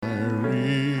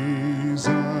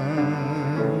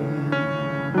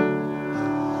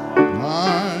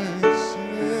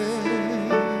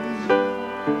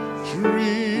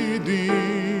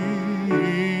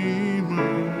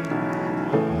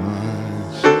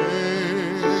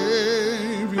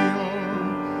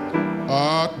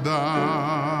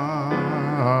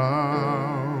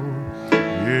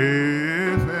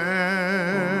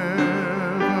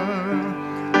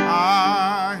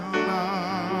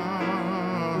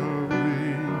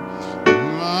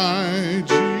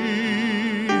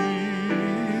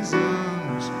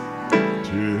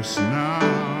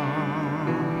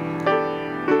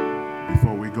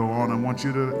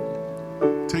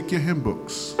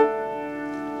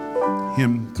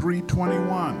Hymn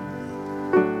 321.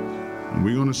 And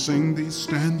we're going to sing these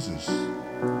stanzas.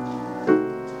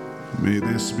 May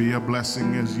this be a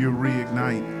blessing as you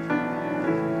reignite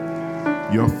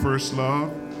your first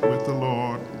love with the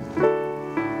Lord.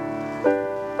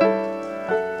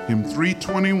 Hymn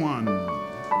 321.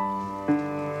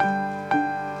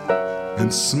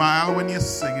 And smile when you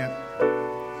sing it.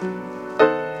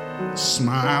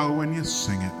 Smile when you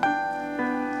sing it,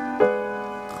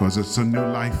 because it's a new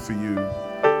life for you.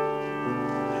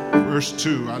 Verse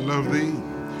 2, I love thee.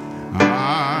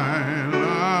 I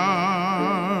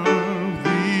love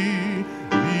thee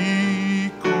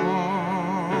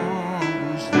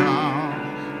because thou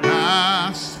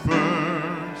hast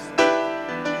first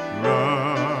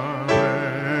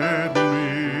loved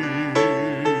me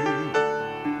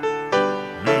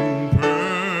and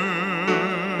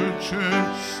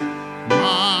purchased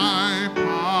my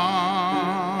pardon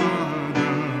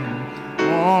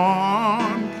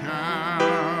on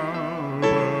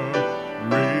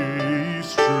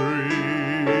Calvary's tree.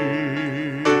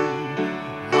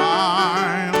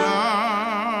 I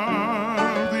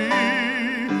love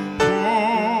thee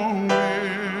for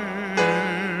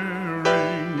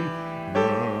wearing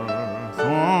the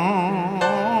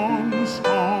thorns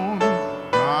on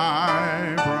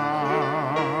thy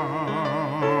brow.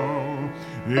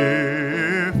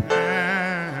 If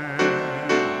ever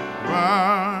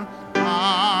I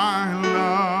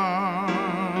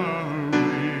love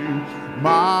thee,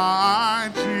 my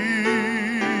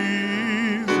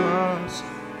Jesus,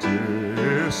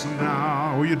 'tis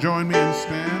now. Will you join me and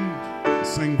stand?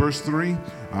 Sing verse 3.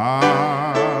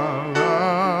 I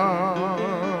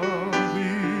love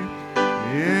thee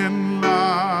in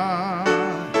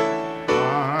life,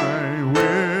 I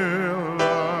will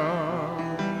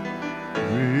love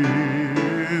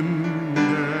thee in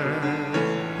death.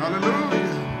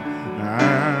 Hallelujah.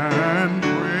 And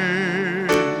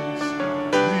praise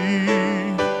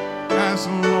thee as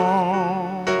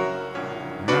long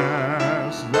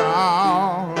as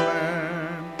thou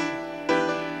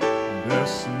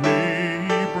lendest me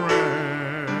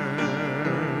bread,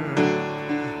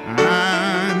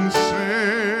 and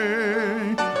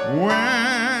say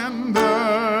when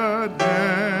the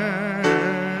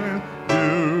death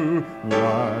dew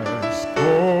lies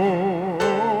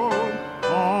cold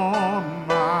on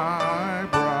my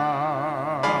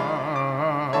brow,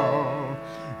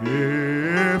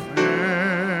 if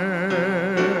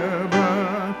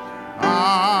ever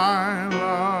I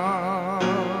love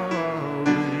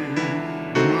thee,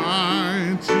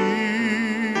 my Jesus,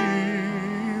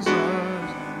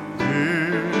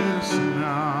 'tis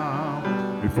now.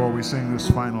 Before we sing this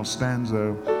final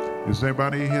stanza, is there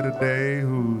anybody here today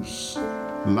whose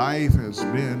life has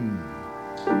been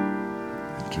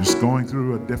just going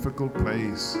through a difficult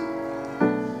place,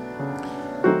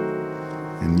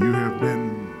 and you have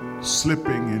been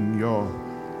slipping in your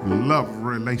love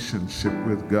relationship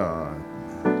with God?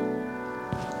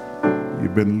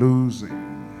 You've been losing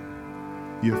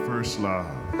your first love,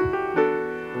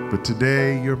 but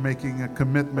today you're making a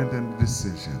commitment and a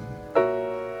decision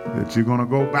that you're going to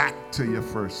go back to your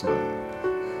first love.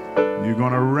 You're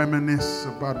going to reminisce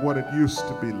about what it used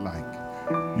to be like.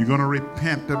 You're going to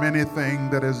repent of anything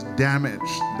that has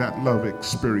damaged that love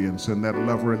experience and that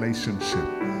love relationship.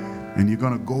 And you're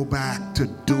going to go back to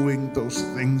doing those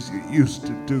things you used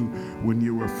to do when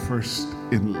you were first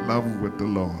in love with the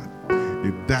Lord.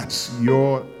 If that's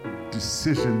your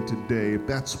decision today, if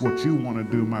that's what you want to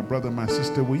do, my brother, my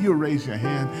sister, will you raise your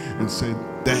hand and say,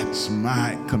 that's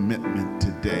my commitment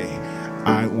today.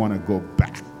 I want to go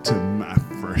back to my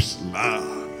first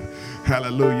love.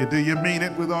 Hallelujah. Do you mean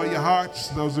it with all your hearts?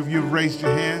 Those of you who've raised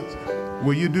your hands,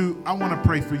 will you do? I want to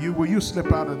pray for you. Will you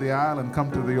slip out of the aisle and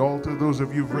come to the altar? Those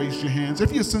of you who've raised your hands,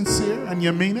 if you're sincere and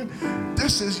you mean it,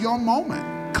 this is your moment.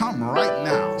 Come right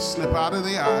now. Slip out of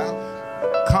the aisle.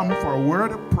 Come for a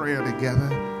word of prayer together.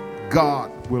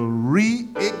 God will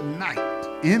reignite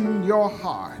in your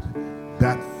heart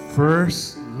that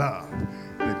first love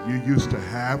that you used to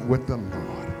have with the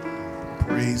Lord.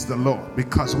 Praise the Lord.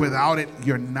 Because without it,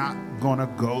 you're not going to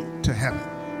go to heaven.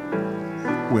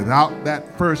 Without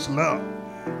that first love,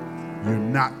 you're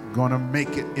not going to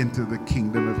make it into the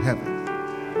kingdom of heaven.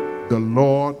 The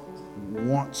Lord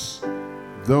wants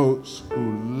those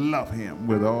who love him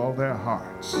with all their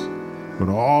hearts, with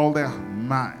all their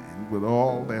mind, with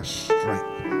all their strength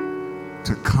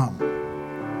to come.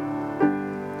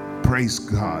 Praise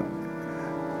God.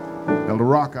 Elder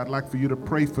Rock, I'd like for you to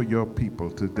pray for your people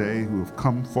today who have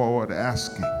come forward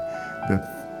asking that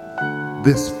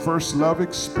this first love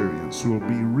experience will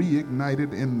be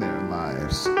reignited in their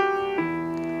lives.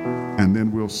 and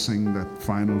then we'll sing that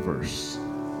final verse.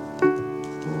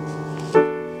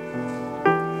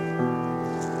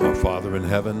 Our Father in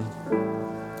heaven,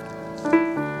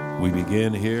 we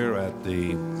begin here at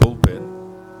the pulpit,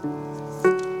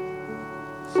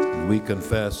 and we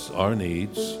confess our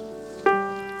needs,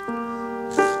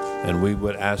 and we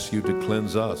would ask you to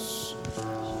cleanse us.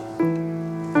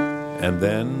 And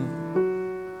then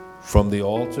from the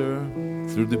altar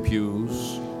through the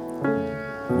pews,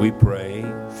 we pray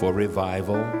for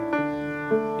revival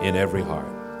in every heart.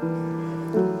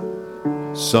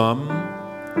 Some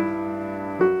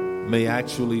may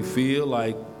actually feel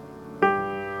like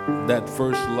that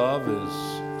first love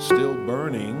is still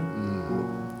burning,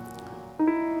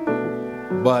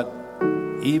 but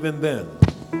even then,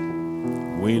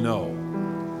 we know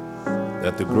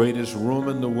that the greatest room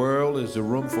in the world is the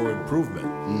room for improvement.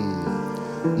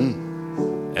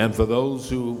 And for those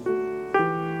who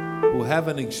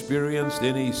haven't experienced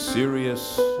any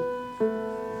serious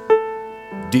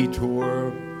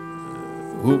detour,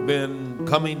 who've been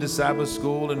coming to Sabbath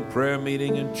school and prayer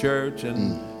meeting in church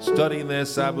and studying their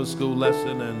Sabbath school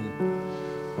lesson and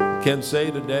can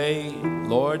say today,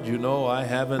 Lord, you know, I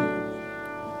haven't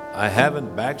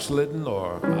backslidden,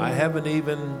 or I haven't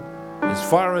even, as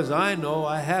far as I know,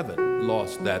 I haven't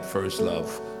lost that first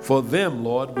love. For them,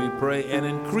 Lord, we pray an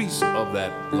increase of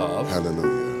that love.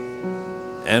 Hallelujah.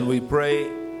 And we pray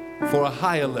for a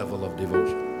higher level of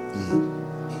devotion.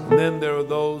 And then there are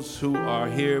those who are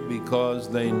here because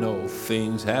they know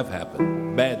things have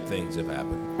happened. Bad things have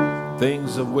happened.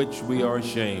 Things of which we are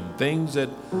ashamed. Things that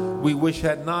we wish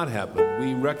had not happened.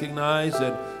 We recognize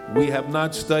that we have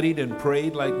not studied and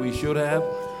prayed like we should have.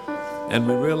 And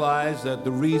we realize that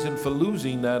the reason for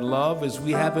losing that love is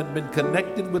we haven't been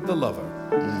connected with the lover.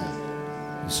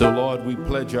 So, Lord, we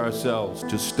pledge ourselves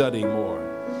to study more,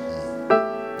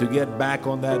 to get back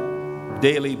on that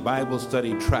daily Bible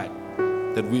study track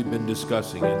that we've been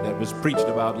discussing and that was preached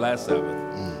about last Sabbath.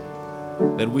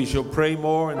 That we shall pray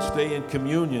more and stay in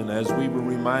communion, as we were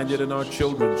reminded in our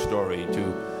children's story,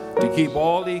 to keep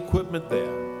all the equipment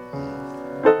there.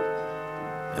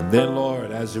 And then,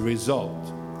 Lord, as a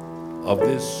result of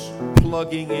this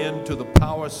plugging into the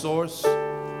power source,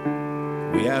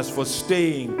 we ask for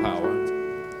staying power,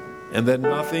 and that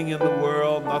nothing in the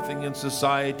world, nothing in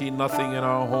society, nothing in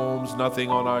our homes, nothing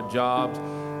on our jobs,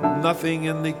 nothing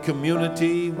in the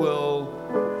community will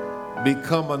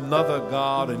become another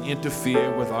God and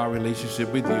interfere with our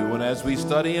relationship with you. And as we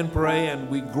study and pray and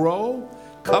we grow,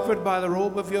 covered by the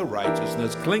robe of your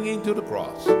righteousness, clinging to the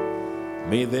cross,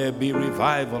 may there be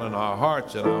revival in our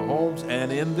hearts, in our homes,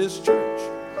 and in this church,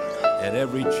 and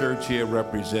every church here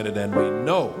represented. And we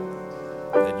know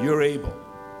that you're able.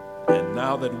 And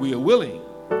now that we are willing,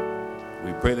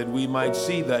 we pray that we might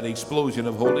see that explosion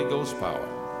of Holy Ghost power.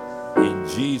 In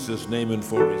Jesus' name and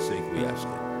for his sake we ask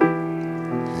it.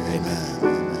 Amen.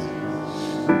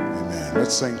 Amen. Amen.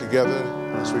 Let's sing together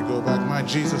as we go back. My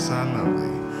Jesus, I love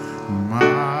thee.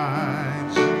 My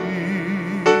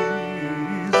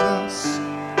Jesus,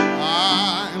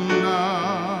 I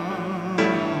love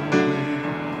thee.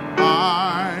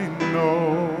 I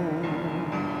know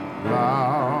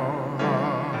thou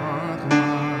art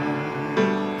mine.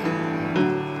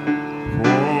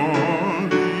 For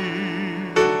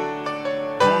thee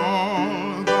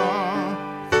all the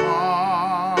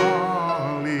follies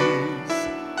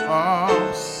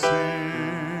of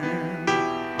sin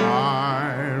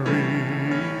I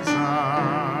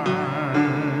resign.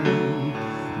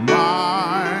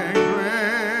 My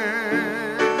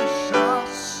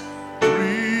gracious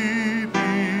Redeemer,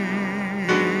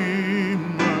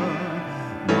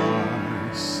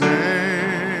 my Savior,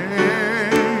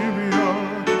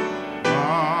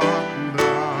 art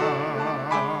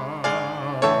thou.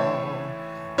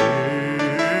 If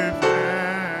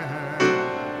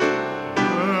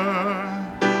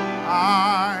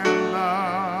I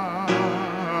love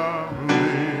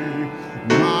thee,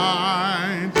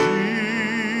 my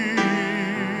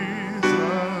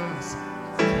Jesus,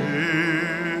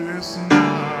 is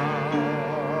now.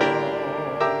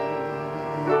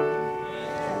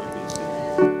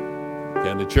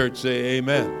 Can the church say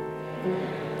amen?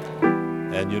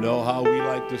 And you know how we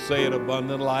like to say it,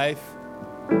 Abundant Life?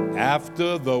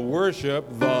 After the worship,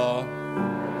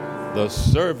 the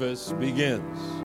service begins.